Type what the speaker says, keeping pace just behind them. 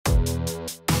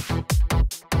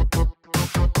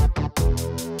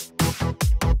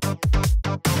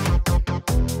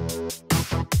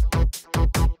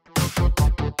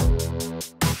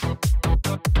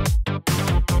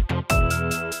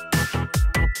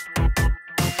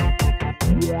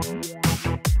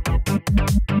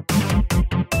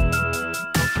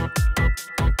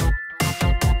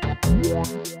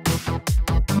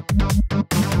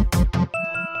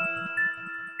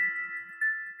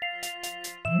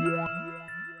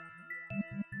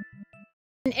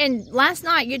And last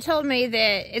night you told me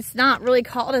that it's not really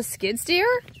called a skid steer?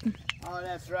 Oh,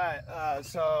 that's right.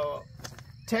 So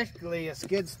technically a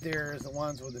skid steer is the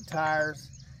ones with the tires,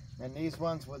 and these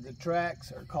ones with the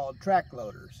tracks are called track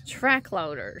loaders. Track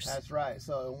loaders. That's right.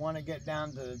 So I want to get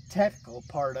down to the technical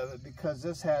part of it, because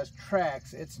this has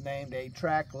tracks. It's named a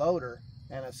track loader,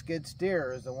 and a skid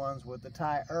steer is the ones with the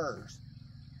tires.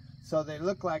 So they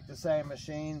look like the same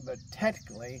machine, but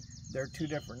technically they're two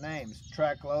different names: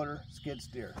 track loader, skid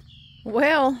steer.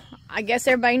 Well, I guess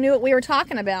everybody knew what we were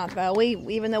talking about, though.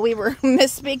 Even though we were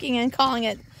misspeaking and calling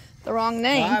it the wrong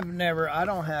name. Well, I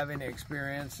don't have any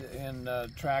experience in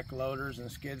track loaders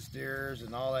and skid steers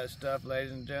and all that stuff,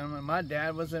 ladies and gentlemen. My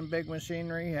dad was in big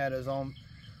machinery. He had his own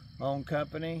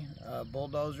company,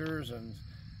 bulldozers and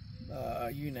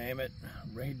you name it.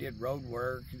 He did road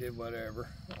work, he did whatever,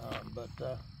 but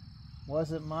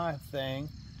wasn't my thing,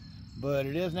 but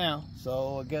it is now,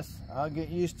 so I guess I'll get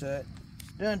used to it.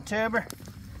 Doing, Tabber?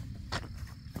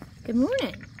 Good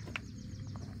morning.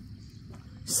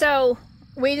 So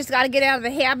we just got to get out of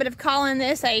the habit of calling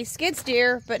this a skid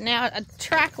steer, but now a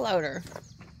track loader.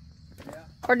 Yeah.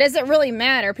 Or does it really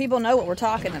matter? People know what we're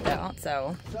talking about,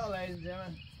 so. So, ladies and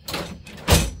gentlemen,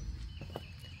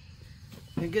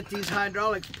 we get these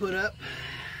hydraulics put up.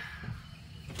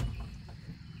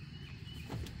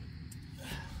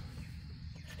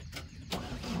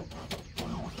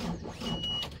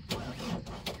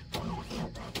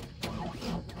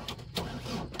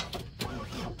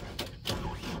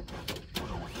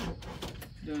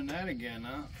 Doing that again,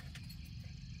 huh?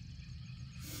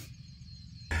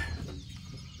 I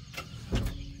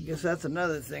guess that's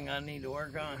another thing I need to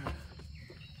work on.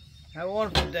 Have a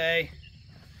wonderful day.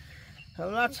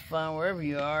 Have lots of fun wherever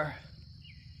you are.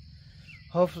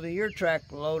 Hopefully your track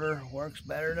loader works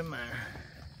better than mine.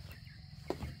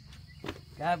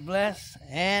 God bless,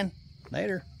 and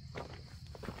later.